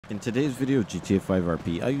In today's video of GTA 5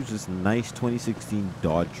 RP, I used this nice 2016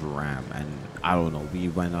 Dodge Ram, and I don't know, we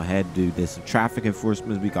went ahead, did some traffic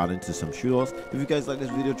enforcement, we got into some shootouts. If you guys like this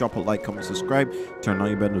video, drop a like, comment, subscribe, turn on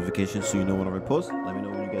your bell notifications so you know when I post. Let me know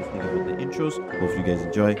what you guys think about the intros. Hopefully you guys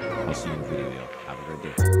enjoy. I'll see you in the video, yo. Have a great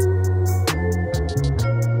day.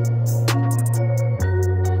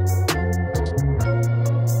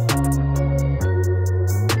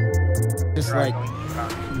 Just like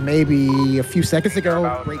maybe a few seconds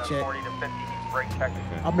ago, brake check.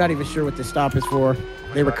 I'm not even sure what this stop is for.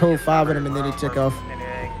 They were code 5 in them and then he took off.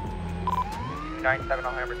 97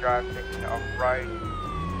 on Hammer Drive, taking off right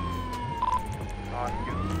on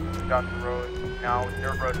Joshua Road. Now,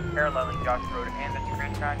 Dirt Road is paralleling Joshua Road and the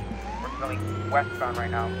train track. We're going westbound right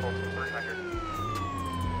now, close to 300.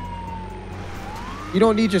 You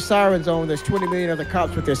don't need your sirens on. There's 20 million other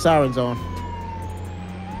cops with their sirens on.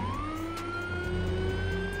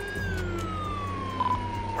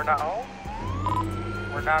 We're not home.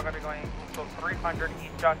 We're now going to be going so 300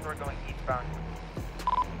 East Joshua Road going eastbound.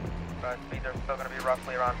 But speeds are still going to be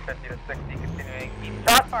roughly around 50 to 60, continuing east.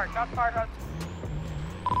 Shots fired,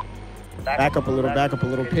 Back up a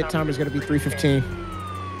little. Pit timer is going to be 3:15.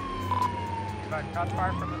 Shots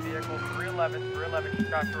fired from the vehicle, 311 East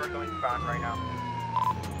Joshua Road going eastbound right now.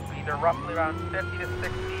 Speeds are roughly around 50 to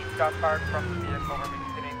 60 shots fired from the vehicle. We're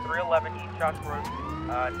continuing 311 East Joshua Road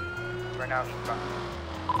right now eastbound.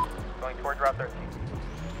 Going towards Route 13.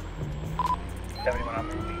 71 on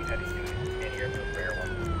the lead, heading to in-ear to Prayer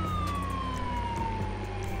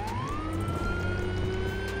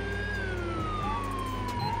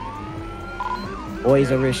 1.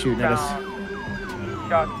 Boys are really shooting at us.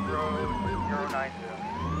 Shot Road 090.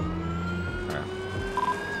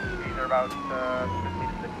 These are about 50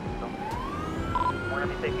 to 60. So we're going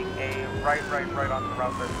to be taking a right onto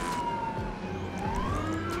Route 13.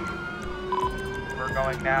 We're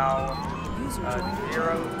going now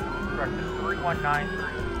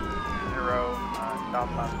 31930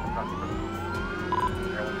 southbound.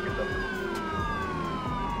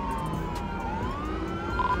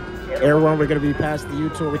 Everyone, we're going to be past the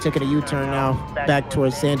U-turn. We're taking a U-turn now, back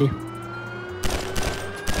towards Sandy.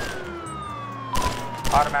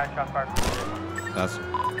 Automatic shot fired. That's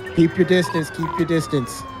Keep your distance. Disregard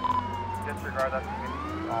that.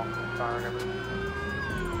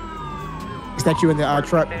 Is that you in the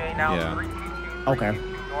truck? yeah. Okay.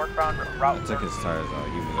 Northbound route. I took his tires out.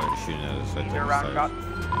 He was already shooting at us. So I took his tires.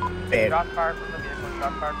 Shot fired from the vehicle.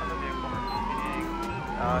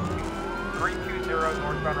 We're continuing 320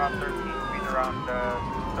 northbound route 13. Speed around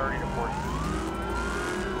 30 to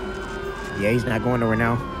 40. Yeah, he's not going nowhere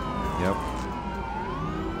now. Yep.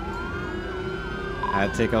 I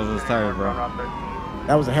had to take out those tires, bro.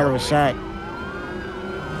 That was a hell of a shot.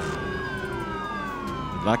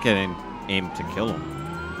 Not getting aimed to kill him.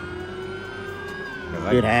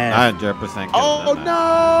 Good ass. I 100% Oh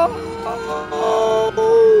no!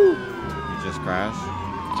 You just crashed?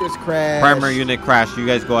 Just crashed. Primary unit crash. You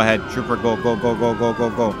guys go ahead. Trooper, go.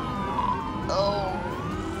 Oh.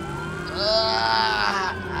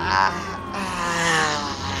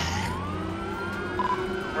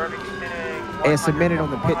 It's a minute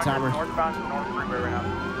on the pit timer. Northbound to North Freeway right now.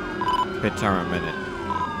 Pit timer a minute.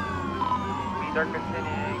 Speeds are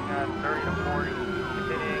continuing 30 to 40.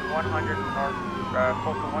 Continuing 100 to North,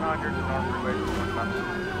 close to 100 to North Freeway.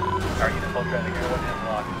 Are you full traffic here? One hand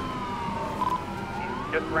lock. He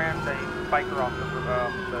just ran a biker off the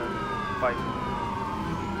bike.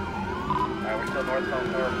 Alright, we're still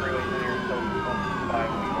northbound North Freeway here, still 155.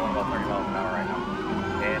 We're going about 30 miles an hour right now.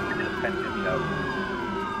 And you're just 1050 out.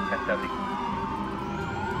 1070.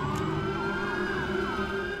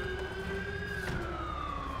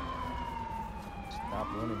 Stop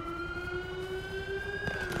running.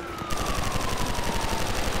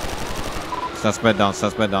 Suspect down.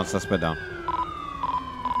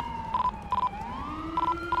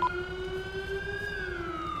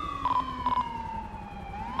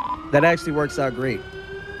 That actually works out great.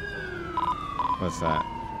 What's that?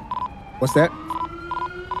 What's that?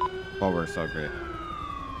 What works so great?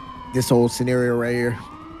 This whole scenario right here.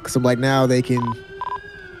 Because I'm like, now they can...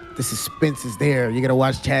 The suspense is there. You're going to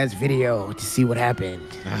watch Chad's video to see what happened.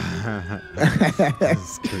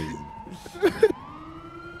 That's crazy. We're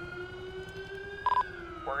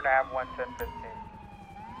going to have 11015.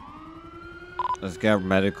 Let's get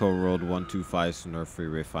Medical Road 125 to North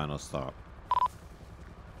Freeway final stop.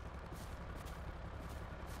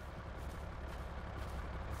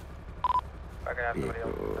 I can have somebody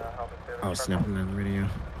else help us do this. I'll snap him on the radio.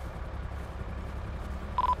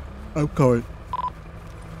 I'm coming.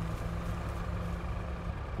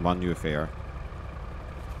 I'm on UFAR.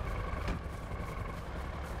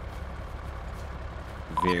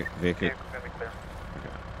 Vehicle. Vehicle's gonna be clear. Okay.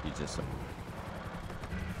 You just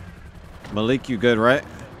Malik, you good, right?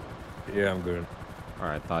 Yeah, I'm good. All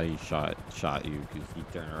right. I thought he shot you because he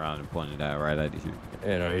turned around and pointed that right at you.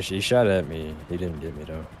 Yeah, no, he shot at me. He didn't get me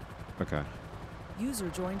though. Okay. User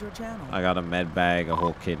joined your channel. I got a med bag, a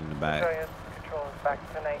whole kit in the bag. Control is back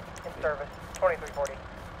tonight in service. 2340.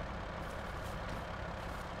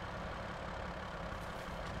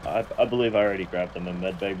 I believe I already grabbed them a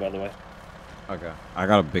med bag, by the way. Okay. I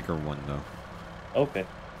got a bigger one though. Okay.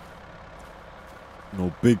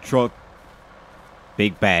 No big truck.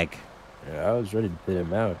 Big bag. Yeah, I was ready to put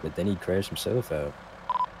him out, but then he crashed himself out.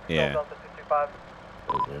 Yeah. Delta 225.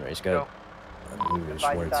 But, you know, he's got I believe it was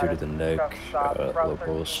 1 or 2 to the neck, low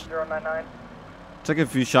pulse. 099. Took a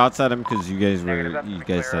few shots at him because you guys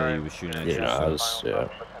said he was shooting at you. Yeah, I was. Yeah.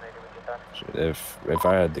 If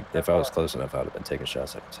I was close enough, I'd have been taking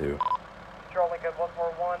shots at him too. Control Lincoln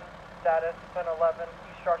 141. Status 1011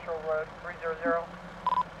 East Structural Road 300.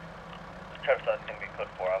 Travis, that's going to be code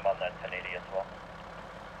 4. I'm on that 1080 as well.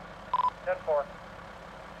 10-4.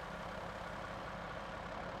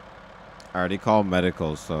 I already called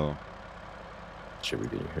medical, so Should we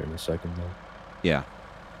be here in a second though? yeah.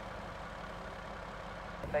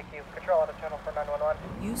 Thank you. Control out of channel for 911.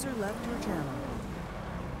 User left your channel.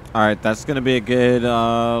 All right, that's gonna be a good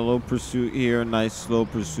low pursuit here. Nice slow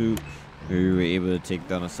pursuit. We were able to take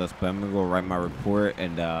down a suspect. I'm gonna go write my report,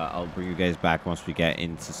 and I'll bring you guys back once we get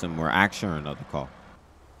into some more action or another call.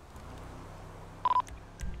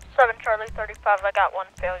 7 Charlie 35. I got one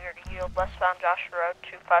failure to yield westbound Joshua Road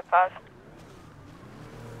 255.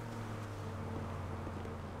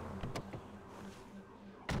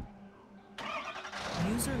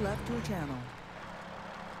 User left your channel.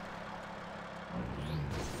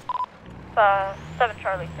 7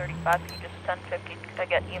 Charlie 35, you just 1050 to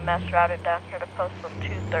get EMS routed down here to postal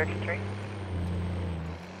 233.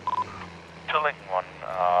 To Lincoln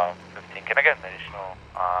 115. Can I get an additional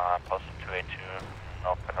postal 282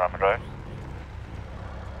 North Panorama Drive?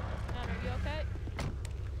 Matt, are you okay?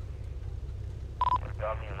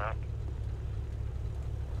 Got me on that.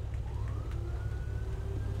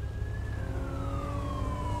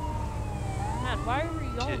 Matt, why were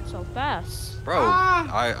you going so fast? Bro,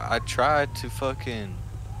 I tried to fucking...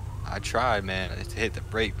 I tried, man, to hit the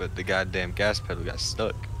brake, but the goddamn gas pedal got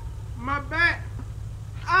stuck. My back.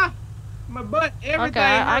 My butt. Everything. Okay,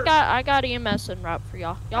 I got EMS en route for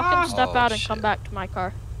y'all. Y'all can step out and shit. come back to my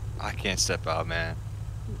car. I can't step out, man.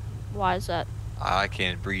 Why is that? I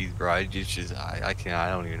can't breathe, bro. I just, I can't, I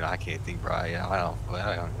don't even know. I can't think, bro. I don't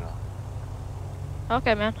even know.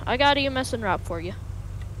 Okay, man. I got EMS en route for you.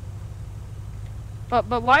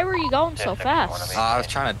 But why were you going so fast? I was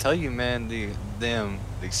trying to tell you, man, the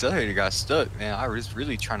accelerator got stuck, man. I was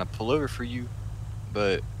really trying to pull over for you,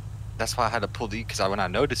 but that's why I had to pull the, because when I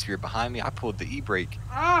noticed you were behind me, I pulled the e-brake,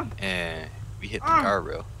 and we hit the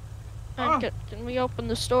guardrail. Can we open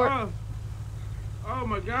the store? Oh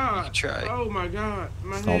my God. You try. Oh my God.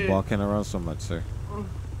 My Stop head. walking around so much, sir.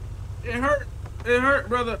 It hurt. It hurt,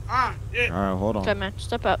 brother. All right, hold on. Okay, man.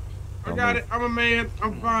 Step up. I got it. I'm a man.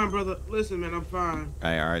 I'm fine, brother. Listen, man. I'm fine. All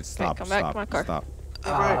right, stop. come back to my car. Stop.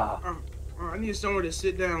 All right. I need somewhere to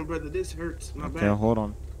sit down, brother. This hurts. My Okay, back. hold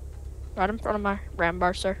on. Right in front of my ram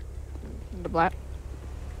bar, sir. In the black.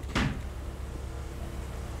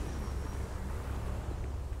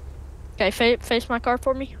 Okay, face my car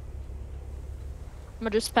for me. I'm gonna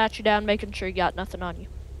just pat you down, making sure you got nothing on you.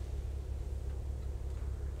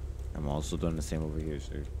 I'm also doing the same over here,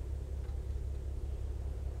 sir.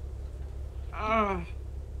 My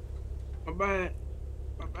back.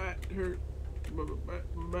 My back hurt. My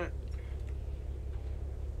back.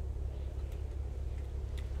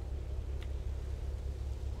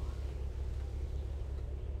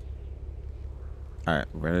 All right,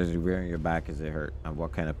 where in your back is it hurt, and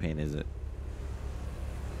what kind of pain is it?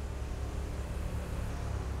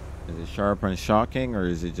 Is it sharp and shocking, or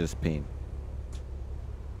is it just pain?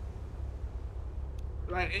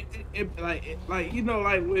 Like you know,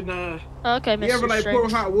 like when Okay, Mr. you ever like pour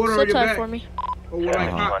hot water on your back, for me. or when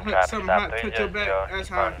like something hot touch your back, that's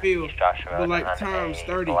how I feel. But like times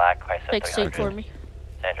 30. Take seat for me.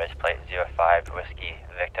 Address plate 05 Whiskey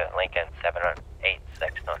Victor Lincoln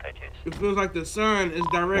 786 North 32. It feels like the sun is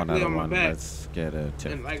directly on my back. Let's get a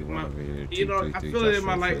tip. And like my, you know, I feel it in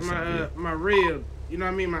my my rib. You know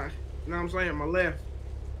what I mean? You know what I'm saying? My left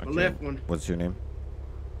one. What's your name?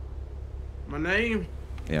 My name?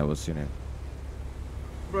 Yeah, what's your name?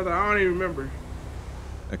 Brother, I don't even remember.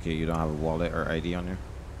 Okay, you don't have a wallet or ID on you?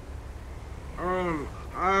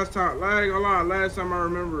 Last time I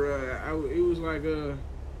remember, it was like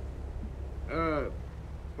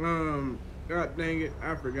God dang it,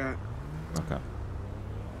 I forgot. Okay.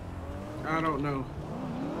 I don't know.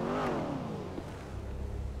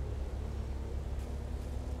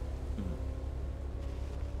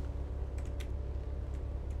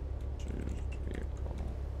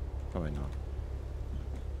 Probably not.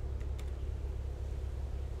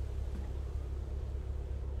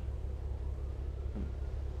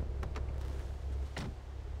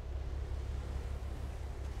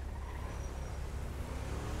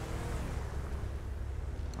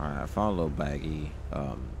 Alright, I found a little baggie.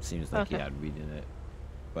 Seems like he had weed in it.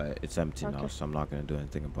 But it's empty now, so I'm not gonna do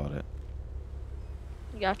anything about it.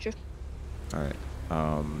 Gotcha. Alright.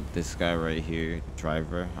 This guy right here, the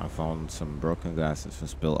driver, I found some broken glasses from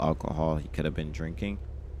spilled alcohol. He could have been drinking.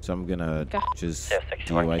 So I'm gonna just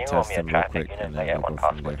DUI test him real quick and then we'll go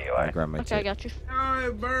from there. I'll grab my Okay, I tape. got you. Oh,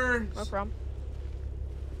 it burns. No problem.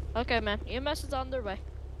 Okay, man. EMS is on their way.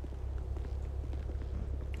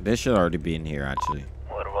 They should already be in here, actually.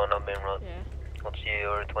 Water 1 on main road. Yeah. Let's see you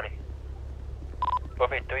over 20.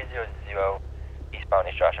 48300 eastbound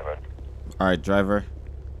East Joshua Road. Alright, driver.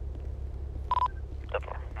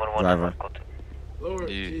 Driver. Lord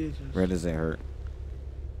Jesus. Where does it hurt?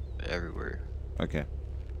 Everywhere. Okay.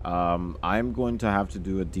 I'm going to have to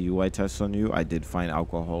do a DUI test on you. I did find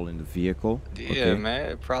alcohol in the vehicle. Yeah, man.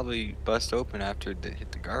 It probably bust open after it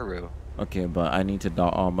hit the guardrail. Okay, but I need to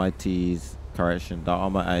dot all my T's. Correction, dot all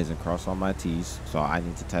my I's and cross all my T's. So I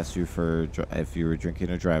need to test you for if you were drinking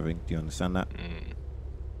or driving. Do you understand that?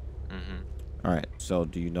 All right. So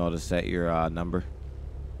do you know how to set your number?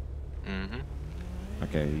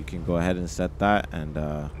 Okay, you can go ahead and set that. And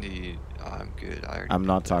I'm good. I'm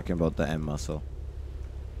not talking about the M muscle.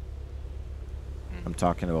 I'm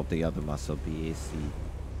talking about the other muscle, BAC.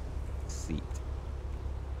 Seat.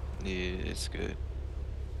 Yeah, it's good.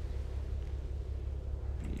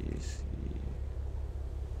 BAC.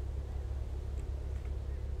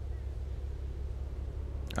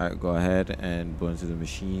 Alright, go ahead and go into the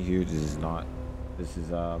machine here. This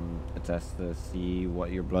is a test to see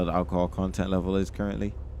what your blood alcohol content level is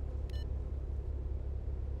currently.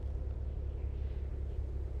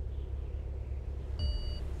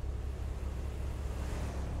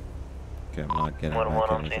 Okay, I'm not getting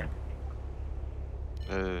back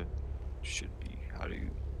anything. Should be. How do you?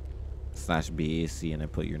 /BAC and then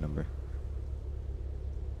put your number.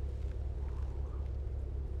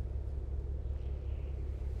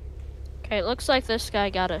 Okay, it looks like this guy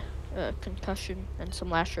got a concussion and some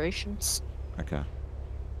lacerations. Okay.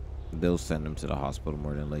 They'll send him to the hospital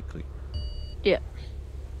more than likely. Yeah.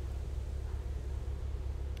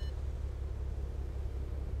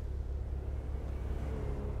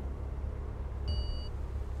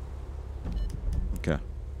 Okay.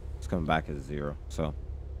 It's coming back as 0. So,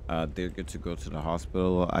 they're good to go to the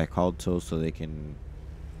hospital. I called Tow so they can,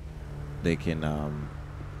 you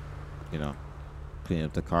know, clean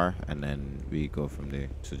up the car and then we go from there.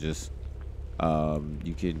 So just,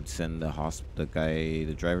 you can send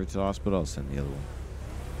the driver to the hospital. I'll send the other one.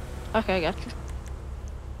 Okay, I got you.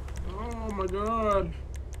 Oh my God.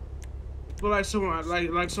 I feel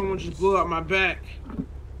like someone just blew out my back.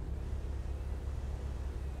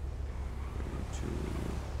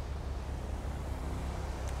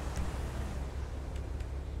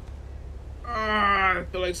 I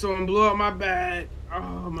feel like someone blew up my back.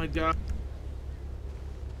 Oh my God.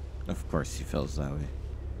 Of course he feels that way.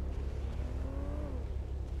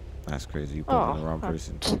 That's crazy. You put on the wrong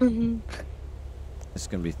person. It's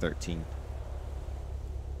gonna be 13.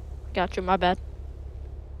 Gotcha, my bad.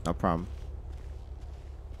 No problem.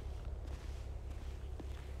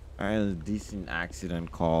 Alright, a decent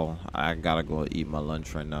accident call. I gotta go eat my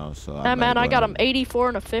lunch right now, so Hey man, I got them 84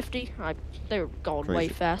 and a 50. They were going way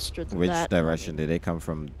faster than that. Which direction did they come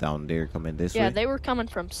from? Down there, coming this way? Yeah, they were coming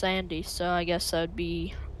from Sandy, so I guess that would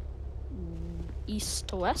be east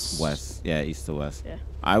to west. West, yeah, east to west. Yeah.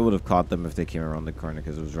 I would have caught them if they came around the corner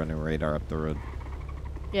because it was running radar up the road.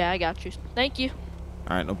 Yeah, I got you. Thank you.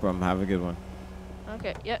 All right, no problem. Have a good one.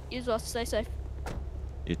 Okay, yeah, you as well. Stay safe.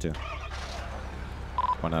 You too.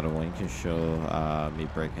 1 out of 1. You can show me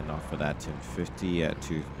breaking off of that 1050 at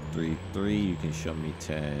 233. You can show me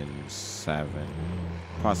 10-7.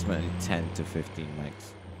 Approximately 10 to 15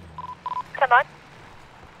 mics. 10-9.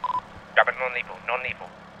 Grab it, non-lethal.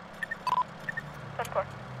 10-4.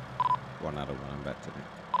 1 out of 1. I'm back to you.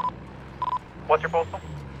 What's your postal?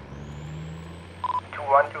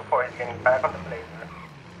 2124 is getting back on the blazer.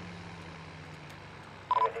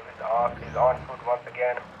 Negative is off. He's on foot once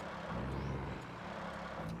again.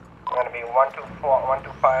 Going to be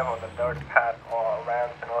 125 on the third path or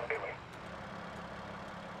around the North Freeway.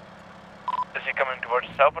 Is he coming towards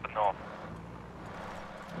south or the north?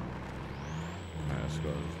 let's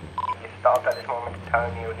go. He stopped at this moment in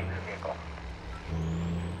time near his vehicle.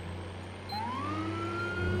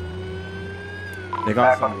 They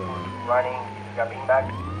got Back on some. foot, running. He's got being back.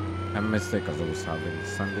 I missed it because I was having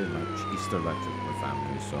Sunday lunch, Easter lunch with my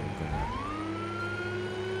family, so I'm gonna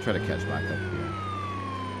try to catch back up here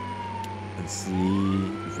and see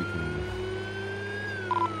if we can.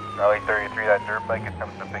 Rally 33, that dirt bike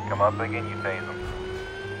attempts to pick him up again, you phase him.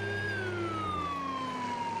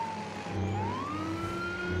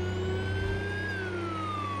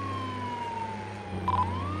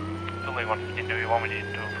 Only 115, do you want me to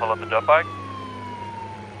pull up the dirt bike?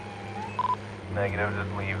 Negative,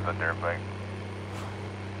 just leave the dirt bike.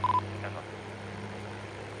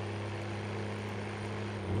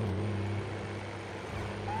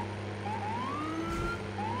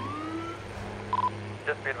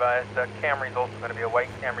 Just be advised, Camry is also going to be a white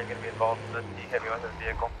Camry, going to be involved in this heavy weapons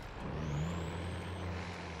vehicle.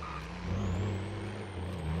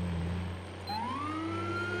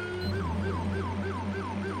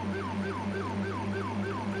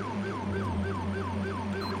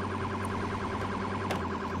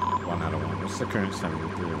 One out of one. What's the current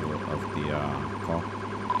 73 of the call?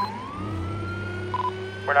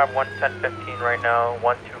 We're not 11015 right now,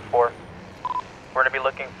 124. We're going to be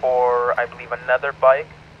looking for, I believe, another bike.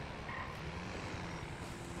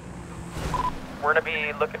 We're going to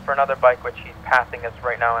be looking for another bike, which he's passing us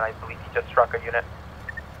right now, and I believe he just struck a unit.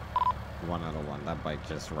 One out of one. That bike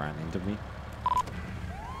just ran into me.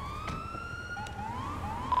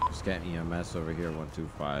 Just getting EMS over here,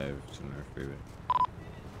 125 to North Freeway.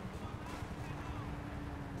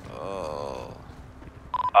 Oh.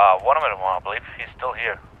 101, I believe. He's still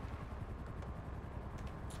here.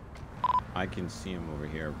 I can see him over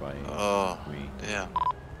here by me. Yeah.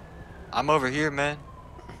 I'm over here, man.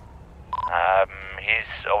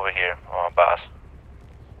 He's over here, boss.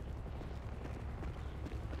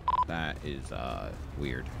 That is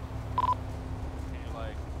weird.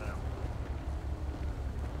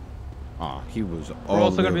 Oh, he was all. We're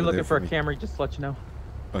also gonna be looking for a Camry, just to let you know.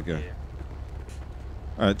 Okay.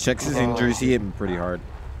 Checks his injuries. He hit him pretty hard.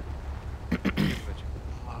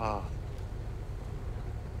 Oh.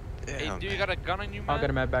 Hey, Damn, do you man. got a gun on you, man? I'll get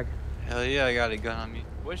a med bag. Hell yeah, I got a gun on me.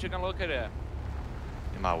 Where's you gonna look at it?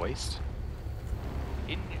 In my waist.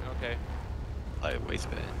 Okay. Like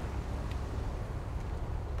waistband.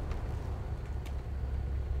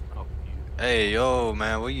 Oh, Hey, yo,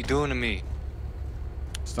 man, what are you doing to me?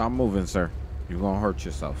 Stop moving, sir. You're gonna hurt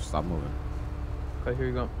yourself. Stop moving. Okay, here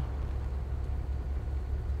you go.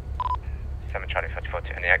 7 Charlie 44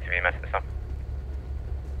 to any active EMS this time.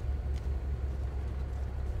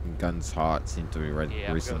 Guns hot. Seem to be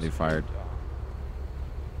yeah, recently fired.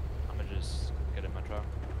 I'm gonna just get in my truck.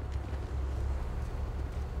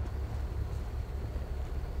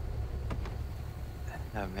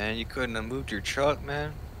 Yeah, man, you couldn't have moved your truck,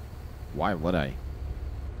 man. Why would I?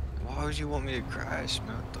 Why would you want me to crash,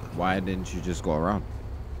 man? What the Why didn't you just go around?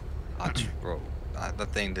 Bro, that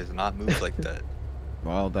thing does not move like that.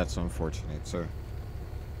 Well, that's unfortunate, sir.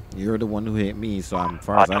 You're the one who hit me, so as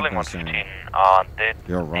far as I'm concerned,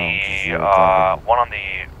 you're wrong. 'Cause you're driving. One on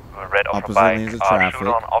the red Opposite bike, lanes of traffic. shoot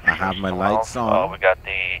on I have my somewhere lights else. on. We got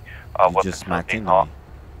the You just smacked into me.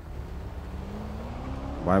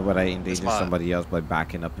 Why would I endanger somebody else by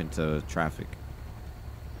backing up into traffic?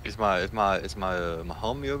 Is my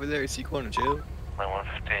homie over there? Is he going to jail?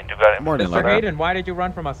 115, you got it. More than Mr. likely. Hayden, why did you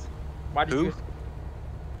run from us? Why did Who?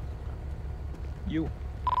 you?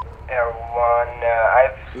 Everyone,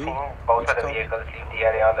 I've Who? seen both What's of the called? vehicles leave the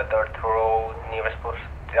area on the 3rd road nearest post.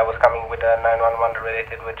 I was coming with a 911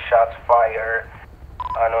 related with shots fired.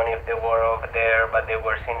 Unknown if they were over there, but they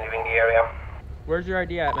were seen leaving the area. Where's your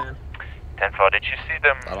ID at, man? 10-4, did you see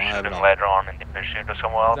them I don't have it shooting on. later on in the pursuit or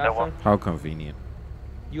somewhere else? Is that so? How convenient.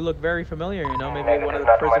 You look very familiar, you know? Maybe Negative, one of the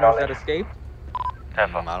not to my prisoners that knowledge. escaped?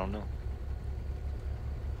 I don't know.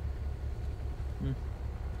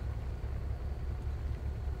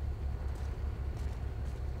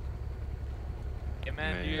 Hey,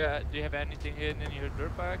 man, Man. do you have anything hidden in your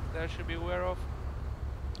dirt bike that I should be aware of?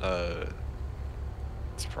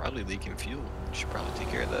 It's probably leaking fuel. You should probably take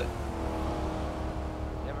care of that.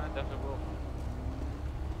 Yeah, man, definitely will.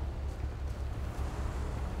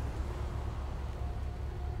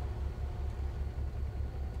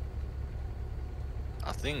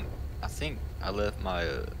 I think I left my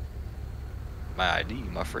my ID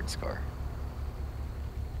in my friend's car.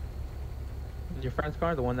 Your friend's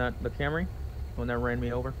car, the Camry? The one that ran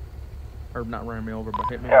me over? Or not ran me over, but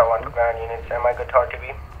hit me. Yeah, 1 to ground units, am I good to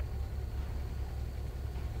RTV?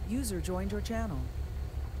 User joined your channel.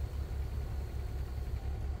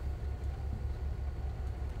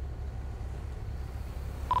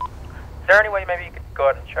 there any way maybe you could go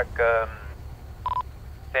ahead and check the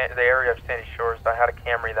area of Sandy Shores? I had a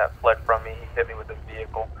Camry that fled from me. He hit me with his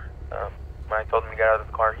vehicle. When I told him to get out of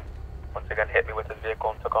the car, he once again hit me with his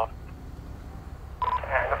vehicle and took off.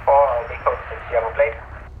 The fall vehicle, do you have a plate?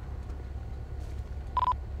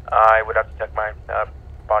 I would have to check my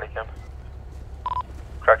body cam.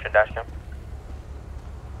 Correction, dash cam.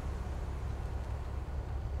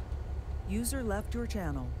 User left your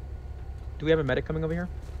channel. Do we have a medic coming over here?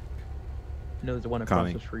 I know there's one across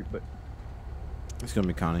Connie. the street, but It's gonna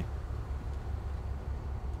be Connie.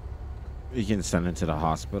 You can send him to the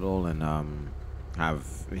hospital and have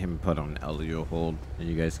him put on LEO hold, and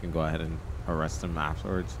you guys can go ahead and arrest him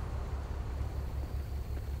afterwards.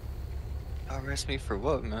 Arrest me for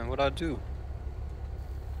what, man? What'd I do?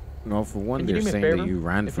 No, for one, Can you they're do me a saying favor, that you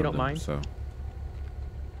ran if from you don't them, mind? so.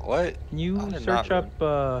 What? can you I did search not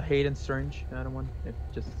up Hayden Strange? I don't want if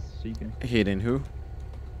just so you can. Hayden who?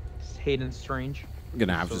 Hayden Strange. I'm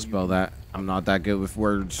gonna have So to you spell can- that. I'm not that good with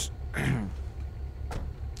words.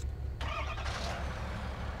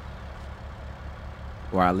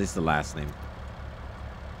 Or at least the last name.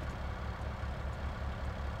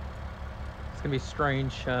 It's gonna be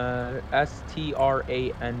Strange.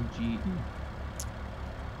 S-T-R-A-N-G-E.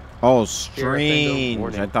 Oh, Here, strange.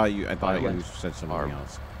 Morning. I thought you Yes. said something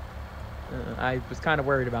else. I was kind of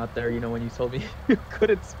worried about there, you know, when you told me you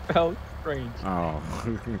couldn't spell Strange. Oh,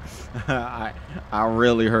 I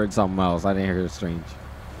really heard something else. I didn't hear strange.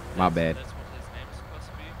 My bad. That's what his name is supposed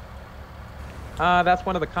to be. That's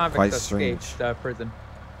one of the convicts Quite that strange. escaped prison.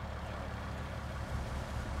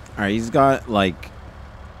 All right, he's got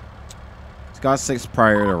 6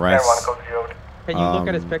 prior arrests. Can you look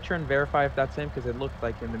at his picture and verify if that's him? Because it looked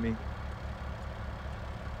like him to me.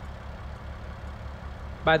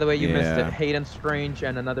 By the way, you missed Yeah. it. Hayden Strange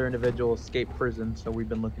and another individual escaped prison, so we've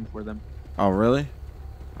been looking for them. Oh, really?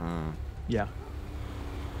 Yeah.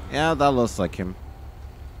 Yeah, that looks like him.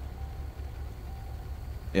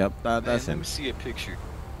 Yep, that's Man, let him. me see a picture.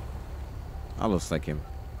 That looks like him.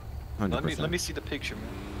 100%. Let me see the picture, man.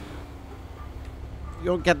 You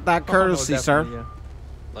don't get that Oh, no, courtesy, sir. definitely, yeah.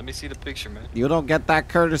 Let me see the picture, man. You don't get that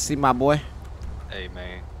courtesy, my boy. Hey,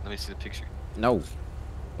 man. Let me see the picture. No.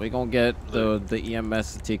 We gonna get the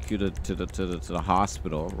EMS to take you to the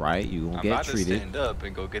hospital, right? You gonna I'm get about to treated. stand up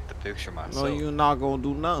and go get the picture myself. No, you're not gonna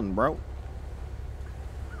do nothing, bro.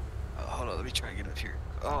 Hold on, let me try and get up here.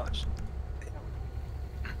 Oh,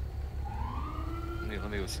 let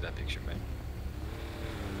me go see that picture, man.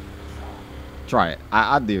 Try it.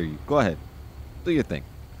 I dare you. Go ahead. Do your thing.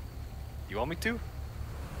 You want me to?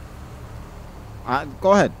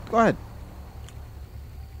 Go ahead. Go ahead.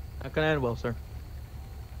 Not gonna end well, sir.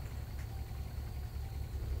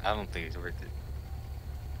 I don't think it's worth it.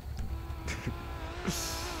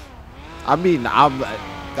 I mean,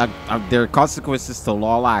 there are consequences to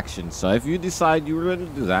all action. So if you decide you were going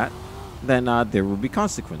to do that, then there will be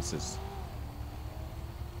consequences.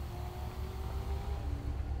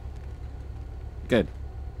 Good.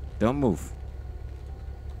 Don't move.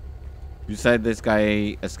 You said this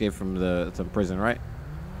guy escaped from the prison, right?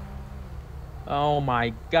 Oh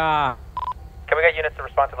my god. Can we get units to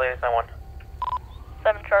respond to latest 9-1?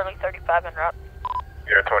 7 Charlie 35 en route.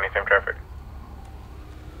 You're 20, same traffic.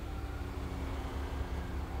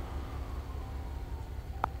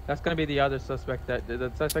 That's gonna be the other suspect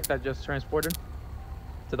the suspect that just transported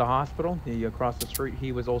to the hospital. He across the street.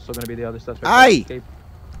 He was also gonna be the other suspect. that Hey! escaped.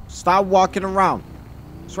 Stop walking around.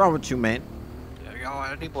 What's wrong with you, man? Yo,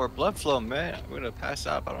 I need more blood flow, man. I'm gonna pass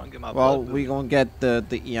out if I don't get my Well, blood. we gonna get the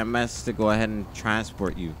EMS to go ahead and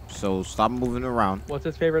transport you. So stop moving around. What's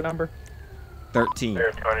his favorite number? 13.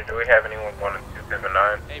 There's 20. Do we have anyone going to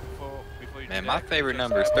 279? Hey, before you Man, do my that, favorite just-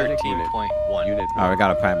 number is 13.1. Unit All right, I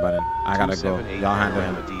got a panic button. I gotta go. 278 Y'all handle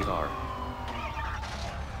him. Panorama DR.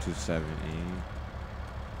 270.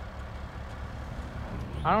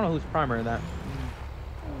 I don't know who's primary in that.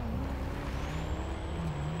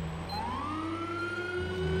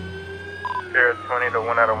 There's 20 to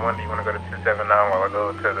 1 out of 1. Do you want to go to 279 while I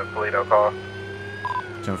go to the Toledo call?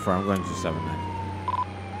 10-4, I'm going to 79.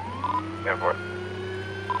 10-4.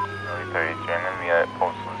 33, and then we at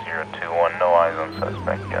postal 021. No eyes on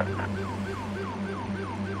suspect yet.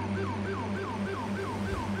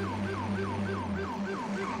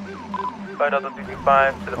 Flight Delta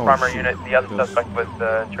 225 to the Oh, primary shoot. unit. The other Those- suspect was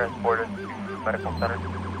transported to medical center.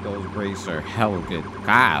 Those brakes are hella good.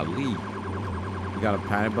 Golly. You got a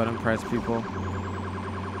panic button press, people?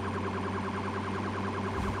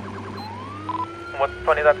 What's the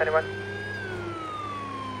 20 left, anyone?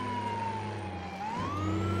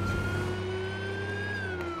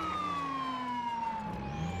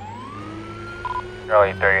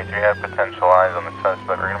 Charlie 33 have potential eyes on the suspect.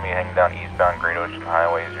 We're going to be heading down eastbound Great Ocean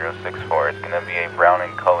Highway 064. It's going to be a brown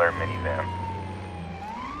in color minivan.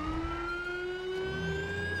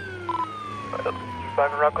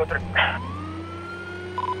 5 Rock 03.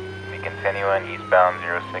 We continue on eastbound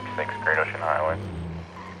 066 Great Ocean Highway.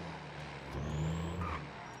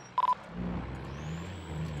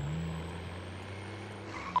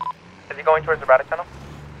 Is he going towards the Braddock Tunnel?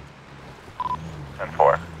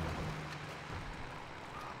 10-4.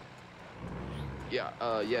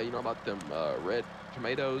 Yeah, you know about them red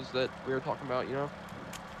tomatoes that we were talking about, you know?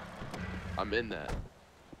 I'm in that.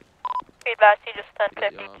 Feedback, you just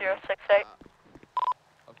 1050-068.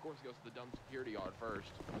 Of course, it goes to the dumb security guard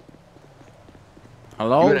first.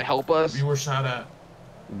 Hello? You gonna help us? You were shot at.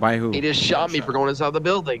 By who? He just shot me for going inside the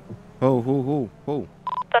building. Who?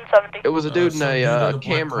 1070. It was a dude in a a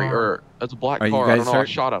Camry, car. or it's a black Are you car. I guys don't know. I hurt?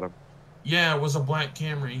 shot at him. Yeah, it was a black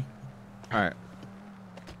Camry. Alright.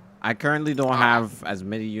 I currently don't have as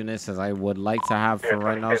many units as I would like to have for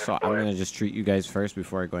right now, so I'm gonna just treat you guys first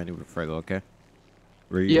before I go any further, okay?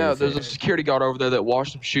 Yeah, there's a security guard over there that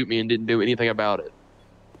watched him shoot me and didn't do anything about it.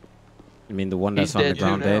 You mean the one that's He's on the dead too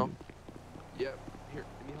ground now. dead? Yep. Here,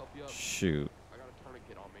 let me help you up. Shoot. I got a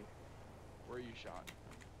tourniquet on me. Where are you shot?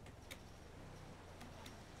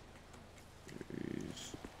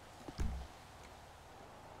 Jeez.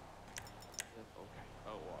 Okay.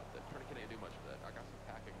 Oh, that tourniquet ain't do much of that. I got some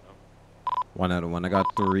packing though. 1 out of 1. I got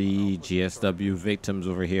 3 GSW victims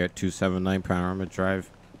over here at 279 Panorama Drive.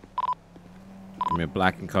 Give me a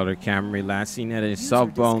black and color Camry. Last seen at a cell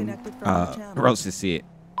phone. Where else to see it?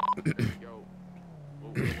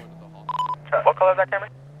 What color is that Camry?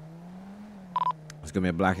 It's gonna be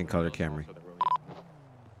a black and color Camry.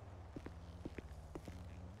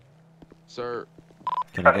 Sir.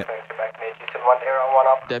 Can I get?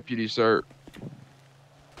 Deputy, sir.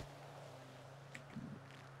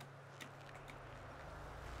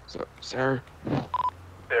 Sir.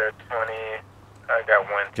 There, 20. I got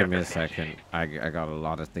one. Give me a second. I got a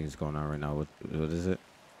lot of things going on right now. What is it?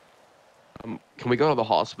 Can we go to the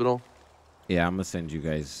hospital? Yeah, I'm gonna send you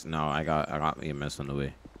guys. No, I got EMS on the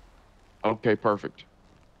way. Okay, perfect.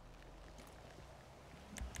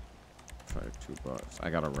 52 bucks. I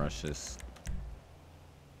gotta rush this.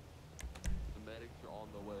 The medics are on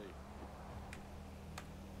the way.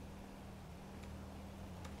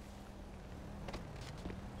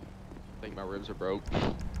 I think my ribs are broke.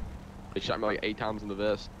 They shot me like 8 times in the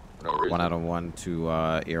vest. For no reason. 1 out of 1 to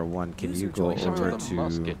Air 1. Can you go over to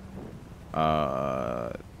 371?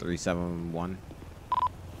 10-4,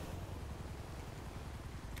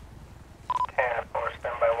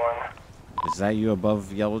 standby 1. Is that you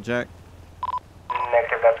above Yellow Jack?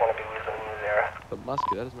 Negative, that's going to be Weasel News Era. The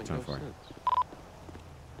musket, that doesn't make no 10-4. sense.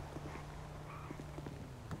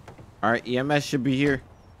 Alright, EMS should be here.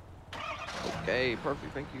 Okay,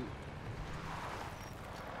 perfect, thank you.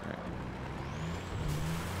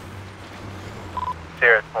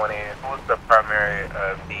 Sierra 20, who's the primary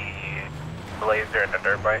of the Blazer and the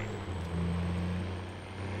dirt bike?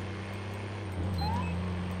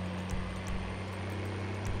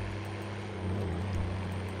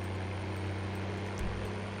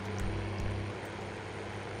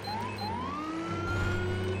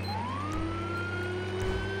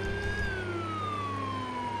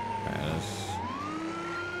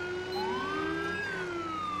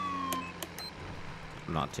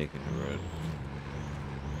 I'm not taking the road.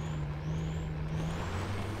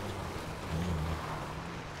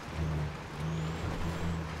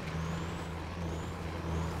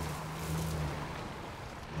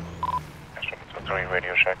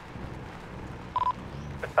 Radio check.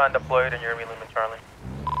 Baton deployed and you're Lima Charlie.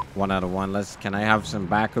 1 out of 1. Can I have some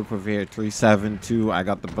backup over here? 372. I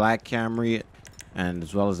got the black Camry, and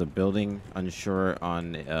as well as a building. Unsure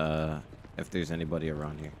on if there's anybody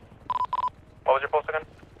around here. What was your post again?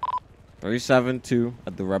 372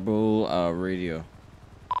 at the Rebel radio.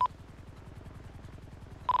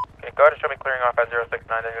 Okay, go ahead and show me clearing off at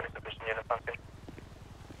 069. There's going to be sufficient units on scene.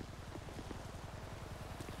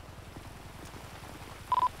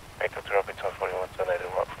 820 41 Senator,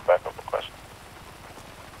 backup request.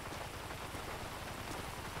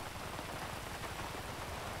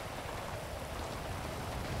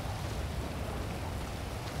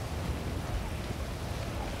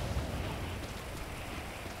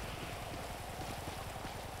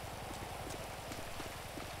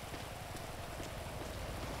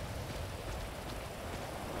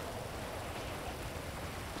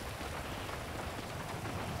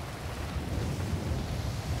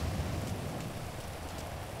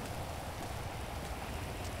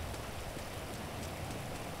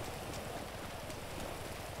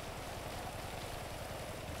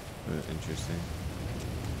 Interesting.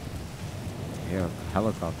 Yeah,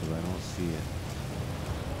 helicopter, but I don't see it.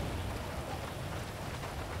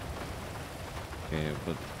 Okay,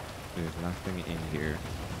 but there's nothing in here.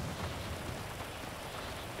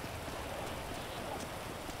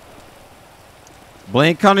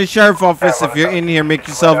 Blaine County Sheriff Office, if you're in here, make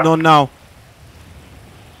yourself known now.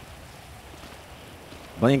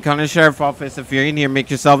 Blaine County Sheriff Office, if you're in here, make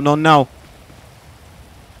yourself known now.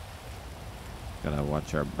 Gotta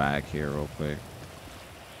watch our back here real quick.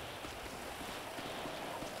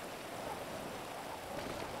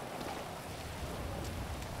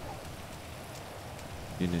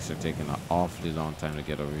 Units are taking an awfully long time to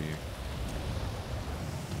get over here.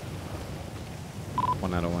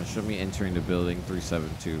 1 out of 1. Show me entering the building.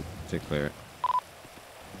 372 to clear it.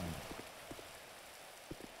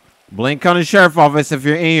 Blaine County Sheriff Office, if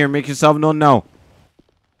you're in here, make yourself known now.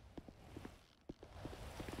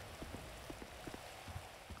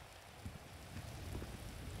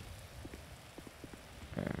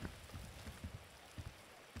 Okay.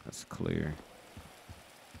 That's clear.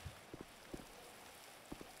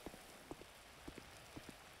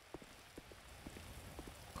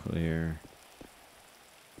 Clear.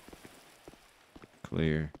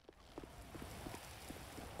 Clear.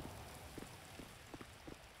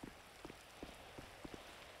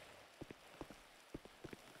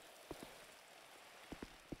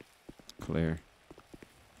 Clear.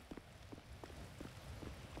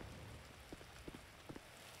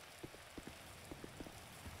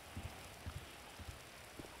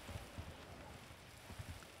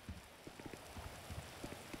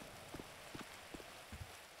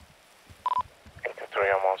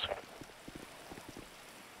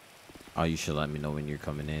 Oh, you should let me know when you're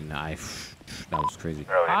coming in. That was crazy.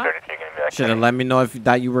 Should have let me know if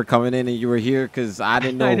that you were coming in and you were here, because I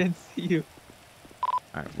didn't know. I didn't see you.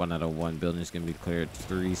 All right, 1 out of 1. Building's gonna be cleared.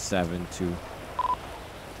 372.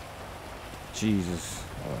 Jesus.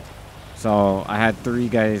 So I had 3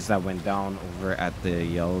 guys that went down over at the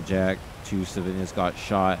Yellow Jack. 2 civilians got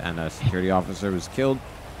shot and a security officer was killed.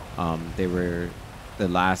 The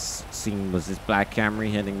last scene was this black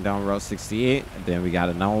Camry heading down Route 68. And then we got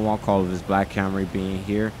a 911 call of this black Camry being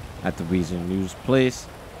here at the Weezer News place,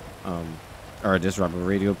 or this rubber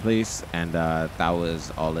radio place, and that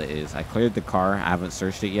was all it is. I cleared the car. I haven't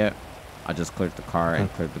searched it yet. I just cleared the car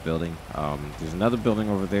and cleared the building. There's another building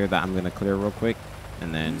over there that I'm gonna clear real quick,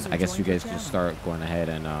 and then I guess you guys can start going ahead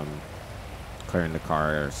and clearing the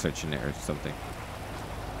car or searching it or something.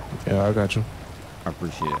 Yeah, I got you. I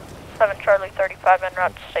appreciate it. 7 Charlie 35 en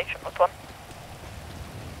route to station with 1.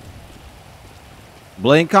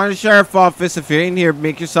 Blaine County Sheriff Office, if you're in here,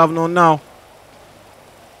 make yourself known now.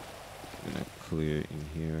 I'm gonna clear in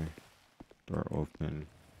here. Door open.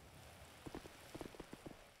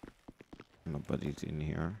 Nobody's in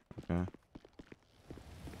here. Okay.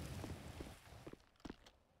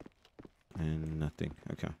 And nothing.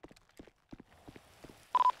 Okay.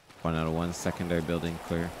 1 out of 1. Secondary building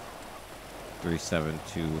clear.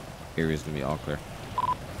 372. Area's gonna be all clear.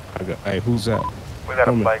 Hey, who's that? We got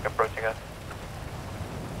a bike approaching us.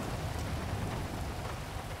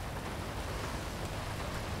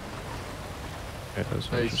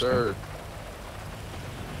 Hey, sir.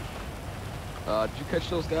 Did you catch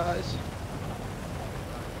those guys?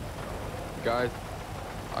 Guys,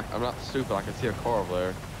 I'm not stupid. I can see a car over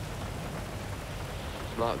there.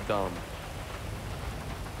 It's not dumb.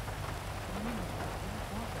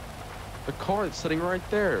 The car is sitting right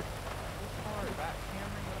there.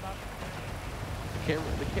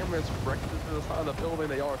 The camera is directed to the side of the building.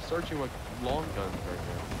 They are searching with long guns right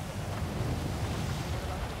now.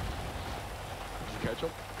 Did you catch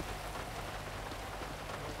them?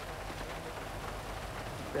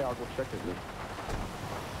 Yeah, I'll go check it then.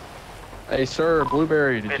 Hey, sir,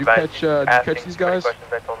 Blueberry, did you catch these guys?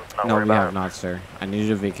 No, we have not, sir. I need you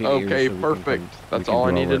to vacate. Okay, perfect. That's all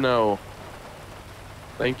I need to know.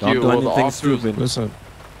 Thank you. Don't do anything stupid. Listen.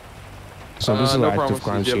 So this is an active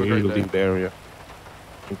crime scene. You need to leave the area.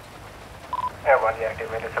 Airborne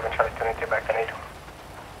deactivated 7 Charlie 22 back to 8.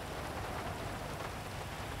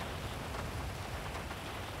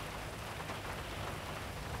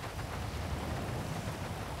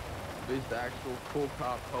 At least the actual cool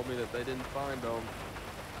cop told me that they didn't find them.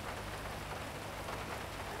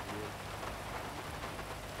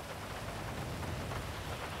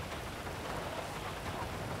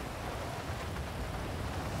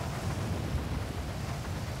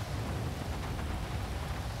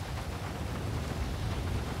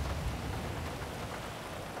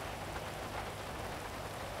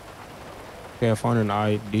 Okay, I found an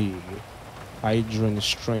ID. Hydrant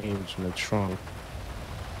Strange in the trunk.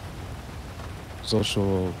 There's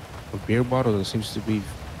also a beer bottle that seems to be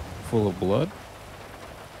full of blood.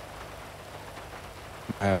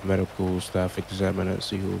 I have medical staff examine it,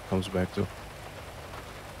 see who it comes back to.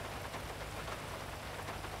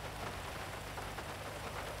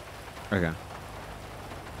 Okay.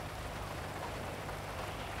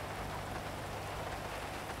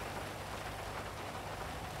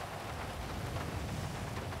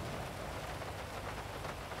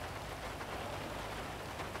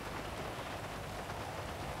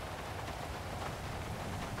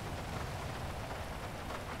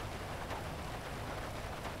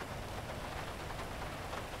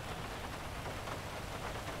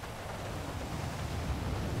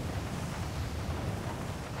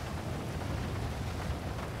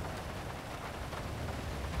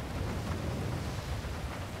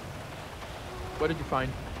 What did you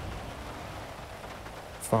find?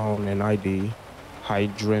 Found an ID,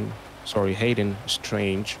 Hayden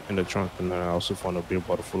Strange in the trunk, and then I also found a beer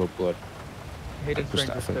bottle full of blood. Hayden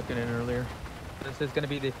Strange was taken in earlier. This is going to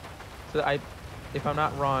be the, if I'm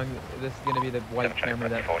not wrong, this is going to be the white Camry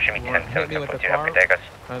that hit me with the car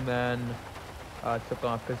and then took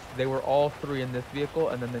off, because they were all three in this vehicle,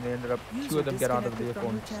 and then they ended up, two of them get out of the vehicle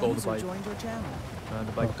and stole the bike.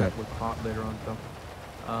 The bike was caught later on, so.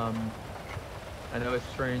 I know it's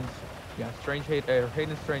Strange. Yeah,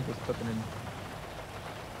 Hayden Strange was taken in.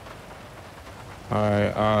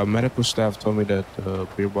 Alright, medical staff told me that the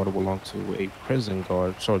beer bottle belonged to a prison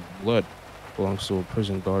guard. Sorry, blood belongs to a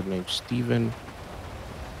prison guard named Steven.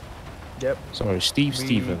 Yep. Sorry,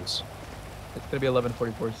 Stevens. It's gonna be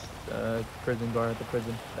 1144's prison guard at the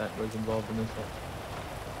prison that was involved in this.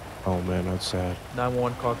 Oh man, that's sad.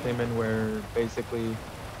 911 call came in where basically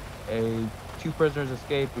two prisoners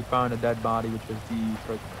escaped. We found a dead body, which was the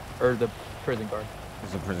prison guard.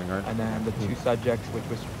 It's a prison guard. And then the two subjects, which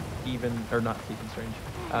was not Stephen Strange.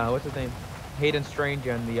 What's his name? Hayden Strange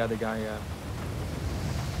and the other guy.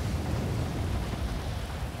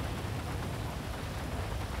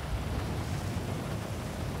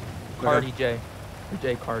 Cardi J. Or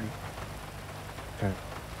J Cardi. Okay.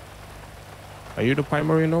 Are you the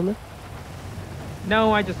primary, Norman?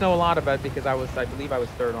 No, I just know a lot about it because I believe I was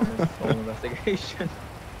third on this whole investigation.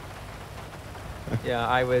 Yeah,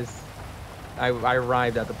 I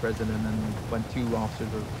arrived at the prison, and then when two officers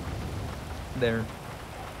were there.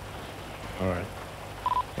 Alright.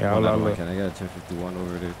 Yeah, I'll look. I got a 1051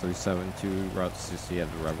 over to 372, route 60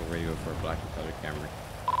 at the rebel radio for a black and color Camry.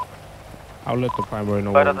 I'll let the primary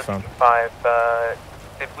know what we found.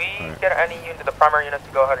 Did we get any unit, the primary unit,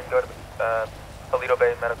 to go ahead and go to the Toledo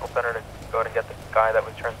Bay Medical Center to go ahead and get the guy that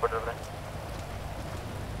was transported over there?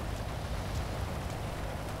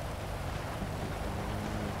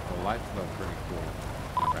 The lights look pretty cool.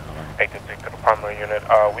 Hey, to the primary unit,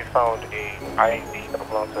 we found a IED that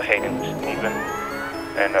belongs to Hayden Steven,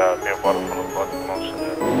 and beer bottle full of blood belongs to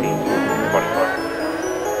the C-24.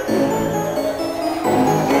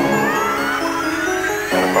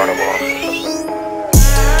 And the car that belongs to the suspect.